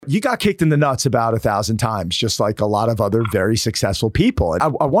You got kicked in the nuts about 1,000 times, just like a lot of other very successful people. And I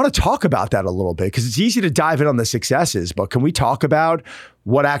want to talk about that a little bit because it's easy to dive in on the successes, but can we talk about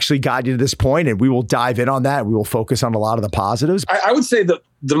what actually got you to this point? And we will dive in on that. We will focus on a lot of the positives. I would say that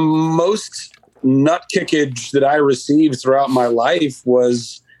the most nut kickage that I received throughout my life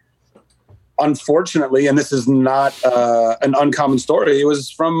was, unfortunately, and this is not an uncommon story, it was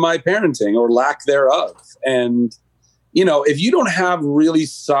from my parenting or lack thereof. And, you know, if you don't have really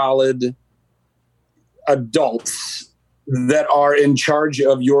solid adults that are in charge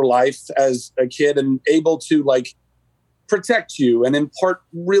of your life as a kid and able to like protect you and impart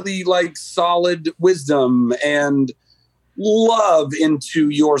really like solid wisdom and love into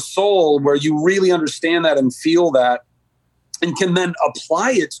your soul, where you really understand that and feel that and can then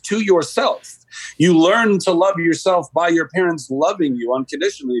apply it to yourself. You learn to love yourself by your parents loving you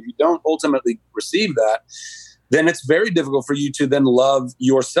unconditionally. If you don't ultimately receive that, then it's very difficult for you to then love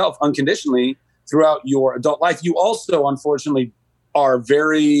yourself unconditionally throughout your adult life. You also, unfortunately, are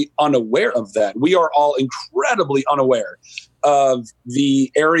very unaware of that. We are all incredibly unaware of the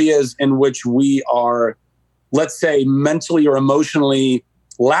areas in which we are, let's say, mentally or emotionally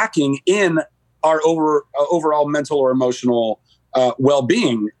lacking in our overall mental or emotional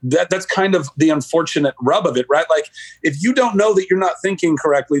well-being. That's kind of the unfortunate rub of it, right? Like, if you don't know that you're not thinking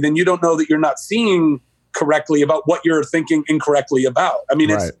correctly, then you don't know that you're not seeing correctly about what you're thinking incorrectly about. I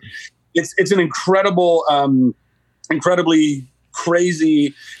mean, right. It's an incredibly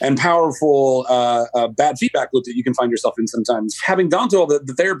crazy and powerful bad feedback loop that you can find yourself in sometimes. Having gone through all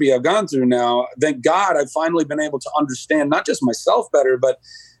the therapy I've gone through now, thank God I've finally been able to understand not just myself better, but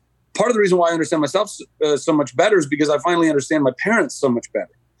part of the reason why I understand myself so much better is because I finally understand my parents so much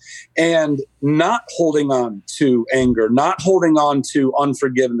better. And not holding on to anger, not holding on to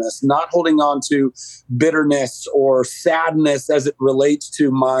unforgiveness, not holding on to bitterness or sadness as it relates to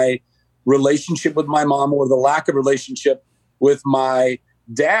my relationship with my mom or the lack of relationship with my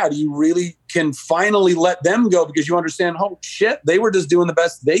dad. You really can finally let them go because you understand, oh shit, they were just doing the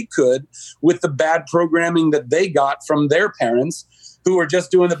best they could with the bad programming that they got from their parents, who were just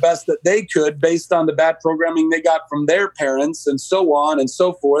doing the best that they could based on the bad programming they got from their parents, and so on and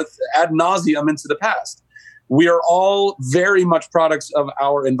so forth, ad nauseum into the past. We are all very much products of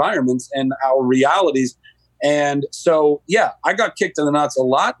our environments and our realities. And so, yeah, I got kicked in the nuts a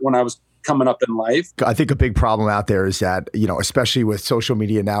lot when I was coming up in life. I think a big problem out there is that, you know, especially with social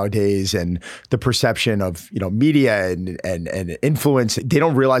media nowadays and the perception of, you know, media and influence, they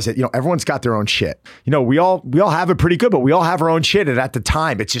don't realize that, you know, everyone's got their own shit. You know, we all have it pretty good, but we all have our own shit. And at the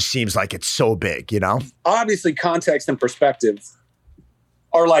time, it just seems like it's so big, you know? Obviously, context and perspective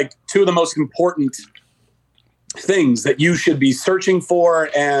are like two of the most important things that you should be searching for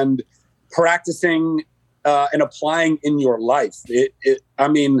and practicing and applying in your life. I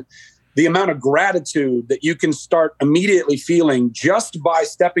mean, the amount of gratitude that you can start immediately feeling just by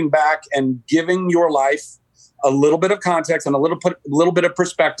stepping back and giving your life a little bit of context and a little bit of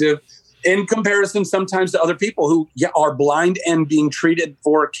perspective in comparison sometimes to other people who are blind and being treated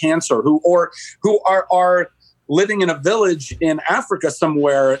for cancer, who are living in a village in Africa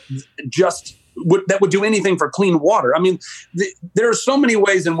somewhere that would do anything for clean water. I mean, there are so many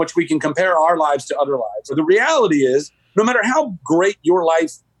ways in which we can compare our lives to other lives. So the reality is, no matter how great your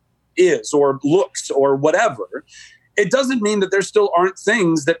life is or looks or whatever, it doesn't mean that there still aren't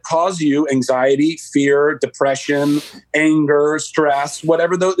things that cause you anxiety, fear, depression, anger, stress,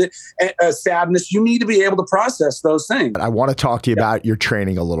 whatever, sadness. You need to be able to process those things. I want to talk to you about your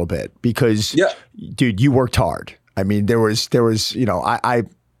training a little bit because, dude, you worked hard. I mean, there was, you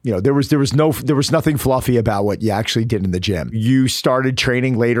know, there was nothing fluffy about what you actually did in the gym. You started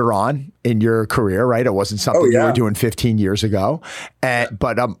training later on in your career, right? It wasn't something you were doing 15 years ago.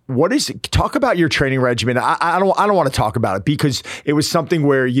 But talk about your training regimen. I don't want to talk about it because it was something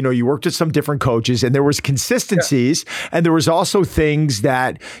where, you know, you worked with some different coaches and there was consistencies and there was also things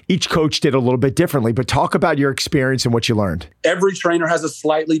that each coach did a little bit differently. But talk about your experience and what you learned. Every trainer has a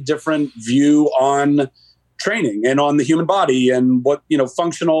slightly different view on training and on the human body and what, you know,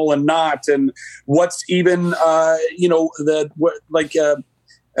 functional and not, and what's even,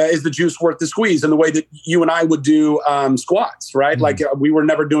 is the juice worth the squeeze, in the way that you and I would do squats, right? Mm-hmm. Like we were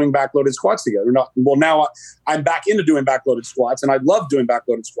never doing backloaded squats together. Now I'm back into doing backloaded squats and I love doing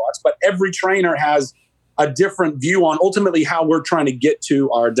backloaded squats, but every trainer has a different view on ultimately how we're trying to get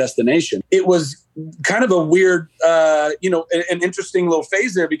to our destination. It was kind of a weird, an interesting little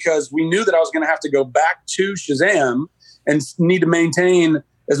phase there because we knew that I was going to have to go back to Shazam and need to maintain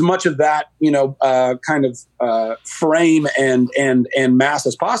as much of that, kind of frame and mass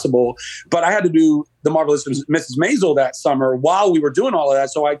as possible. But I had to do The Marvelous Mrs. Maisel that summer while we were doing all of that.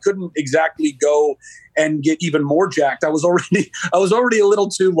 So I couldn't exactly go and get even more jacked. I was already a little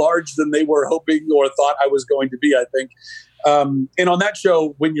too large than they were hoping or thought I was going to be, I think. And on that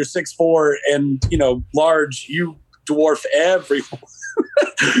show, when you're 6'4" and, large, you dwarf everyone.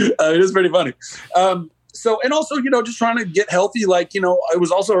 It is pretty funny. And also, just trying to get healthy. It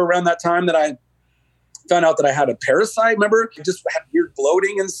was also around that time that I found out that I had a parasite. Remember, I just had weird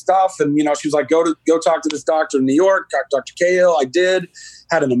bloating and stuff. And, she was like, go talk to this doctor in New York, Dr. Cahill. I did,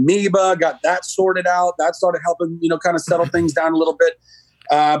 had an amoeba, got that sorted out. That started helping, kind of settle things down a little bit.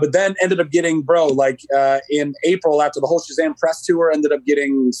 But then ended up getting, in April after the whole Shazam press tour, ended up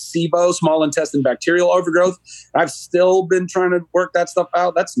getting SIBO, small intestine bacterial overgrowth. I've still been trying to work that stuff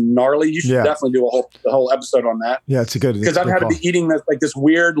out. That's gnarly. You should definitely do a whole episode on that. Yeah, it's a good, because I've had to be eating this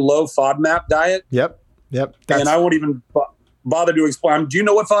weird low FODMAP diet. Yep. And I won't even bother to explain. Do you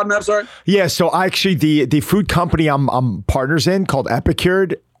know what FODMAPs are? Yeah. So actually the food company I'm partners in called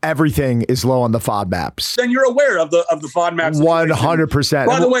Epicured, everything is low on the FODMAPs. Then you're aware of the FODMAPs. 100%.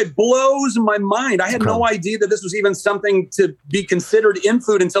 By the way, blows my mind. I had no idea that this was even something to be considered in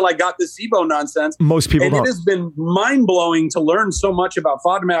food until I got this SIBO nonsense. Most people don't. It has been mind-blowing to learn so much about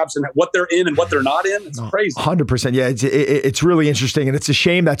FODMAPs and what they're in and what they're not in. It's crazy. 100%. Yeah, it's really interesting. And it's a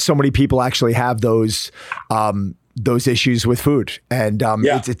shame that so many people actually have those issues with food. And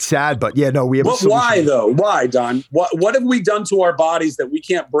it's sad, but we have a solution. Why though? Why, Don? What have we done to our bodies that we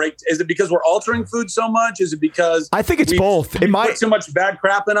can't break? Is it because we're altering food so much? Is it because I think it's both. We put so much bad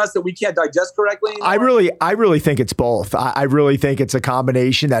crap in us that we can't digest correctly anymore? I really think it's both. I really think it's a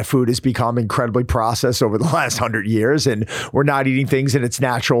combination that food has become incredibly processed over the last 100 years, and we're not eating things in its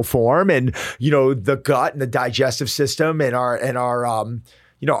natural form. And the gut and the digestive system and our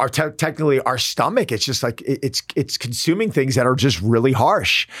technically our stomach, it's just like it's consuming things that are just really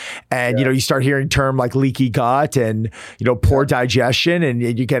harsh. And, you start hearing term like leaky gut and, poor digestion, and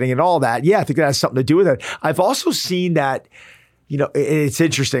you're getting into all that. Yeah, I think that has something to do with it. I've also seen that, it's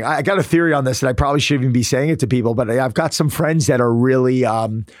interesting. I got a theory on this, and I probably shouldn't even be saying it to people, but I've got some friends that are really,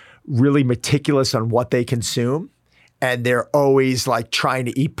 really meticulous on what they consume. And they're always trying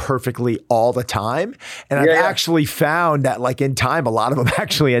to eat perfectly all the time. And I've actually found that in time, a lot of them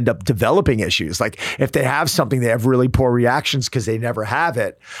actually end up developing issues. If they have something, they have really poor reactions because they never have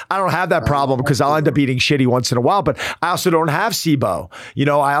it. I don't have that problem because I'll end up eating shitty once in a while, but I also don't have SIBO.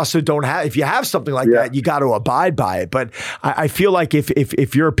 I also don't have, if you have something like that, you got to abide by it. But I feel like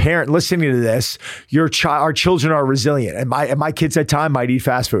if you're a parent listening to this, our children are resilient. And my kids at time might eat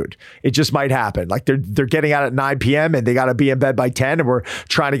fast food. It just might happen. They're getting out at 9 p.m. and they got to be in bed by 10, and we're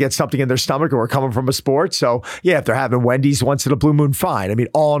trying to get something in their stomach, and we're coming from a sport. So if they're having Wendy's once in a blue moon, fine. I mean,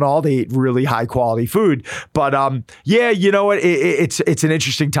 all in all, they eat really high quality food. But you know what? It's an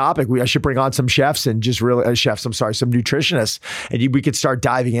interesting topic. I should bring on some chefs and just really some nutritionists, and we could start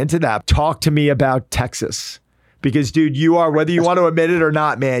diving into that. Talk to me about Texas. Because, dude, you are, whether you want to admit it or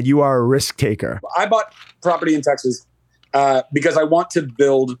not, man, you are a risk taker. I bought property in Texas because I want to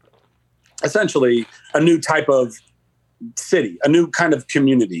build essentially a new type of city, a new kind of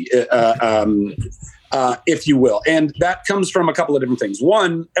community, if you will. And that comes from a couple of different things.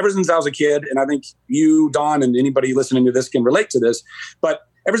 One, ever since I was a kid, and I think you, Don, and anybody listening to this can relate to this, but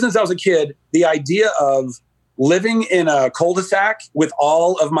ever since I was a kid, the idea of living in a cul-de-sac with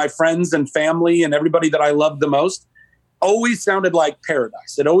all of my friends and family and everybody that I loved the most always sounded like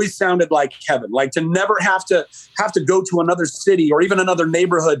paradise. It always sounded like heaven, to never have to go to another city or even another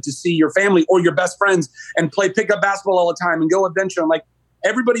neighborhood to see your family or your best friends and play pickup basketball all the time and go adventure. And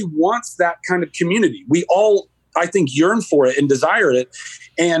everybody wants that kind of community. We all, I think, yearn for it and desire it.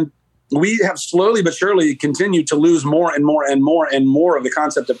 And we have slowly but surely continued to lose more and more and more and more of the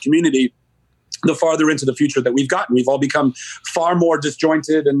concept of community the farther into the future that we've gotten. We've all become far more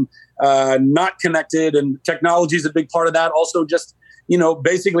disjointed and not connected, and technology is a big part of that. Also, just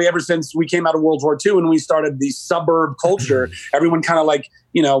basically ever since we came out of World War II and we started the suburb culture, everyone kind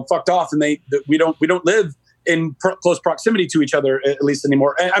of fucked off, and we don't live in close proximity to each other, at least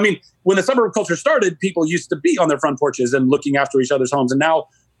anymore. I mean, when the suburb culture started, people used to be on their front porches and looking after each other's homes, and now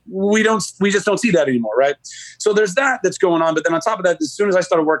we just don't see that anymore, right? So there's that's going on. But then on top of that, as soon as I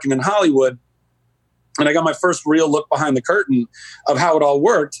started working in Hollywood, and I got my first real look behind the curtain of how it all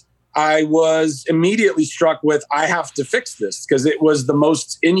worked, I was immediately struck with, I have to fix this, because it was the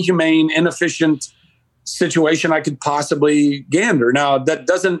most inhumane, inefficient situation I could possibly gander. Now, that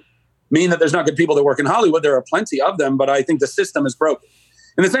doesn't mean that there's not good people that work in Hollywood. There are plenty of them, but I think the system is broken.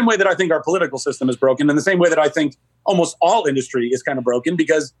 In the same way that I think our political system is broken, in the same way that I think almost all industry is kind of broken,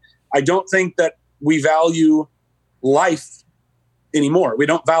 because I don't think that we value life anymore. We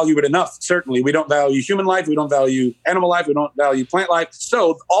don't value it enough. Certainly, we don't value human life. We don't value animal life. We don't value plant life.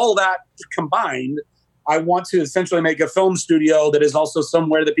 So all that combined, I want to essentially make a film studio that is also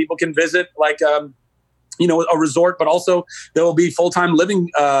somewhere that people can visit, like, a resort, but also there will be full-time living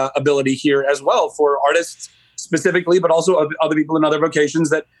ability here as well for artists specifically, but also other people in other vocations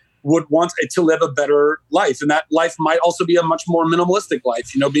that would want to live a better life. And that life might also be a much more minimalistic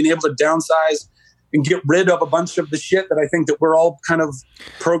life, being able to downsize and get rid of a bunch of the shit that I think that we're all kind of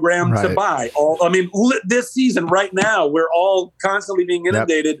programmed to buy. This season right now, we're all constantly being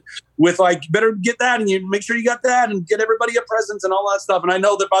inundated with like, better get that, and you make sure you got that, and get everybody a present and all that stuff. And I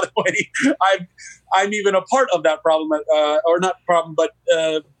know that, by the way, I'm even a part of that problem, or not problem, but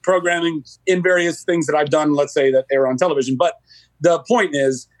programming in various things that I've done, let's say, that air on television. But the point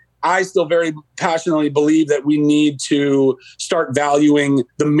is, I still very passionately believe that we need to start valuing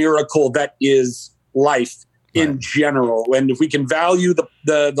the miracle that is life in general. And if we can value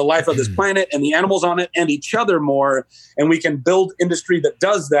the life of this planet and the animals on it and each other more, and we can build industry that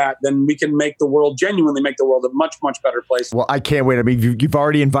does that, then we can genuinely make the world a much, much better place. Well, I can't wait. I mean, you've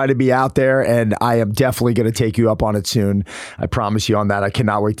already invited me out there, and I am definitely going to take you up on it soon. I promise you on that. I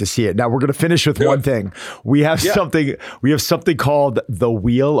cannot wait to see it. Now we're going to finish with one thing. We have something called the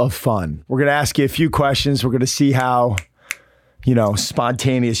Wheel of Fun. We're going to ask you a few questions. We're going to see how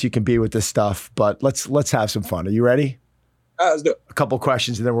spontaneous you can be with this stuff, but let's have some fun. Are you ready? Let's do it. A couple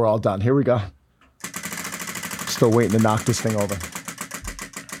questions and then we're all done. Here we go. Still waiting to knock this thing over.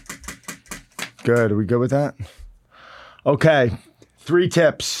 Good. Are we good with that? Okay. 3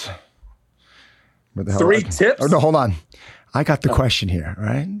 tips. Where the hell 3 tips? Oh, no, hold on. I got the question here,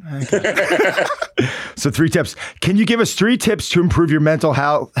 right? So 3 tips. Can you give us 3 tips to improve your mental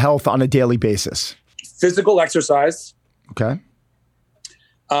health on a daily basis? Physical exercise. Okay.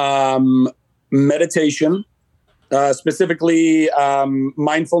 Meditation, specifically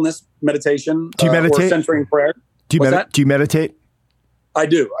mindfulness meditation. Do you meditate? Or centering prayer. Do you meditate? I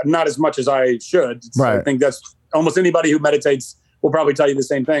do. Not as much as I should. Right. I think that's almost anybody who meditates will probably tell you the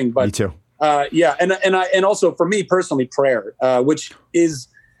same thing. But me too. And also for me personally, prayer, which is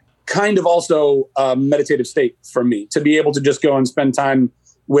kind of also a meditative state for me, to be able to just go and spend time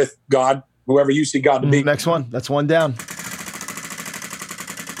with God, whoever you see God to be. Next one. That's one down.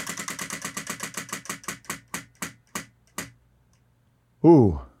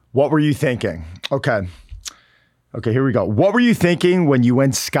 Ooh, what were you thinking? Okay, here we go. What were you thinking when you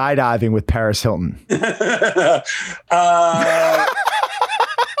went skydiving with Paris Hilton? I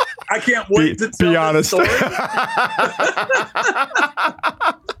can't wait to tell be honest. Story.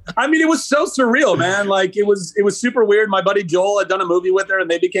 I mean, it was so surreal, man. Like it was super weird. My buddy Joel had done a movie with her,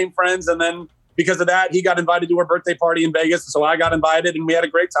 and they became friends. And then because of that, he got invited to her birthday party in Vegas. So I got invited, and we had a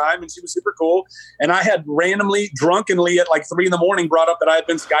great time, and she was super cool. And I had randomly, drunkenly at like 3 a.m, brought up that I had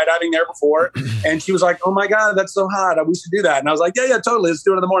been skydiving there before. And she was like, "Oh my God, that's so hot. We should do that." And I was like, yeah, totally. Let's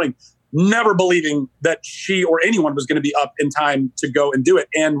do it in the morning. Never believing that she or anyone was going to be up in time to go and do it.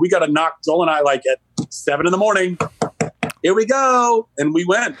 And we got a knock, Joel and I, like at 7 a.m. Here we go. And we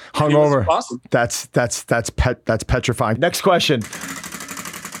went. Hungover. Awesome. That's petrifying. Next question.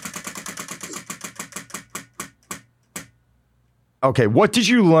 Okay, what did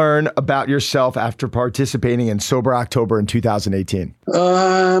you learn about yourself after participating in Sober October in 2018?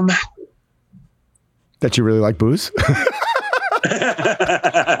 That you really like booze?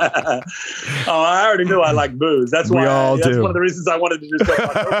 I already knew I like booze. That's why. That's do. One of the reasons I wanted to do Sober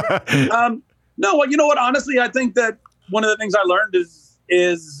October. No, you know what? Honestly, I think that one of the things I learned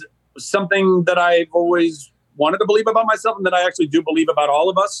is something that I've always wanted to believe about myself, and that I actually do believe about all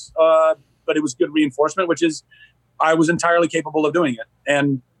of us. But it was good reinforcement, which is I was entirely capable of doing it,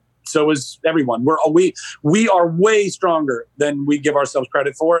 and so is everyone. We are way stronger than we give ourselves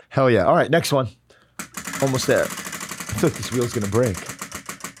credit for. Hell yeah! All right, next one. Almost there. I feel like this wheel's gonna break.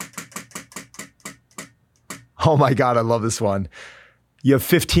 Oh my God, I love this one. You have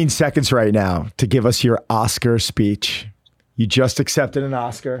 15 seconds right now to give us your Oscar speech. You just accepted an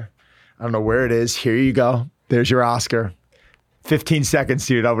Oscar. I don't know where it is. Here you go. There's your Oscar. 15 seconds,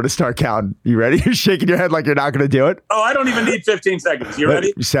 dude. I'm going to start counting. You ready? You're shaking your head like you're not going to do it. Oh, I don't even need 15 seconds. You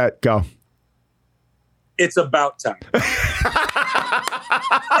ready? Set, go. It's about time.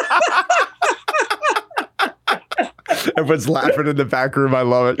 Everyone's laughing in the back room. I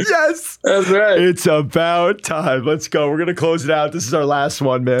love it. Yes. That's right. It's about time. Let's go. We're going to close it out. This is our last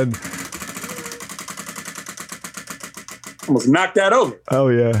one, man. Almost knocked that over. Oh,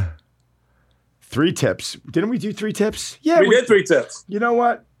 yeah. 3 tips. Didn't we do 3 tips? Yeah, we did 3 tips. You know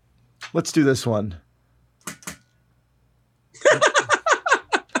what? Let's do this one.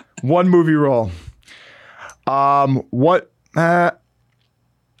 1 movie role.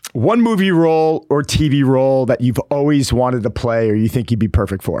 One movie role or TV role that you've always wanted to play or you think you'd be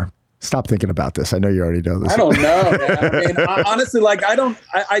perfect for? Stop thinking about this. I know you already know this. I don't know, man. I mean, honestly, like,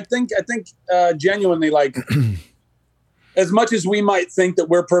 I think genuinely, like, as much as we might think that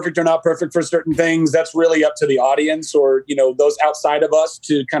we're perfect or not perfect for certain things, that's really up to the audience or, you know, those outside of us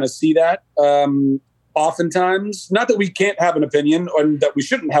to kind of see that. Oftentimes, not that we can't have an opinion or that we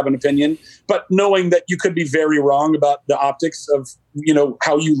shouldn't have an opinion, but knowing that you could be very wrong about the optics of, you know,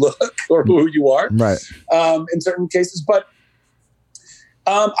 how you look or who you are, right? In certain cases, but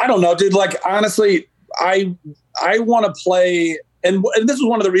I don't know, dude. Like, honestly, I want to play, and this is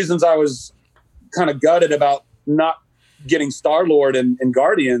one of the reasons I was kind of gutted about not getting Star-Lord and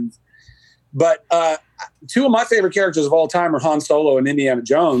Guardians, but 2 of my favorite characters of all time are Han Solo and Indiana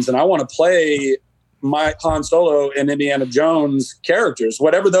Jones, and I want to play my Han Solo and Indiana Jones characters,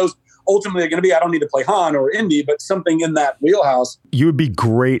 whatever those ultimately are going to be. I don't need to play Han or Indy, but something in that wheelhouse. You would be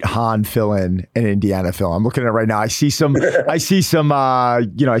great Han fill-in an Indiana film. I'm looking at it right now. I see some Han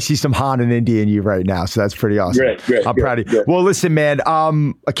and Indy in you right now. So that's pretty awesome. Great, I'm proud of you. Well, listen, man,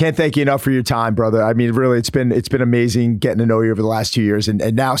 I can't thank you enough for your time, brother. I mean, really, it's been amazing getting to know you over the last 2 years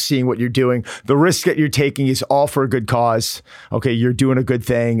and now seeing what you're doing. The risk that you're taking is all for a good cause. Okay. You're doing a good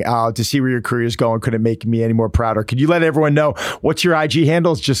thing. To see where your career is going couldn't make me any more prouder. Could you let everyone know what's your IG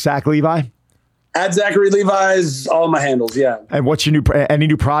handle? It's just Zach Levi? At Zachary Levi's, all my handles, yeah. And what's your any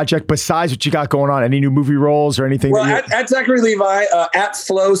new project besides what you got going on? Any new movie roles or anything? Well, at Zachary Levi, at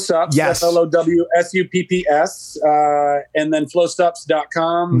FlowSups, yes. FlowSupps, and then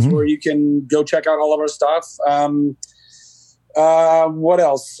FlowSups.com is where you can go check out all of our stuff. What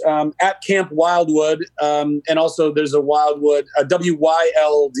else? At Camp Wildwood, and also there's a Wildwood,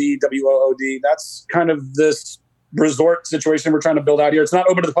 WYLDWOOD. That's kind of this resort situation we're trying to build out here. It's not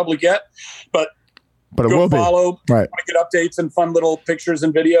open to the public yet, but it will follow, be. Right. Get updates and fun little pictures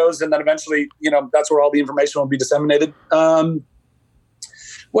and videos, and then eventually, you know, that's where all the information will be disseminated. What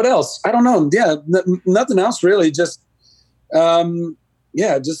else? I don't know. Yeah, nothing else really. Just, I don't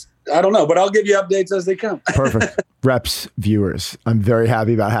know. But I'll give you updates as they come. Perfect. Reps viewers, I'm very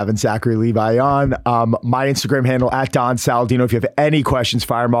happy about having Zachary Levi on. My Instagram handle at Don Saladino. If you have any questions,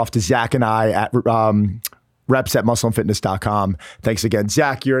 fire them off to Zach and I at reps@muscleandfitness.com. Thanks again.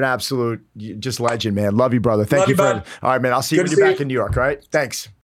 Zach, you're an absolute just legend, man. Love you, brother. Thank you for it. All right, man. I'll see you when you're back in New York. All right. Thanks.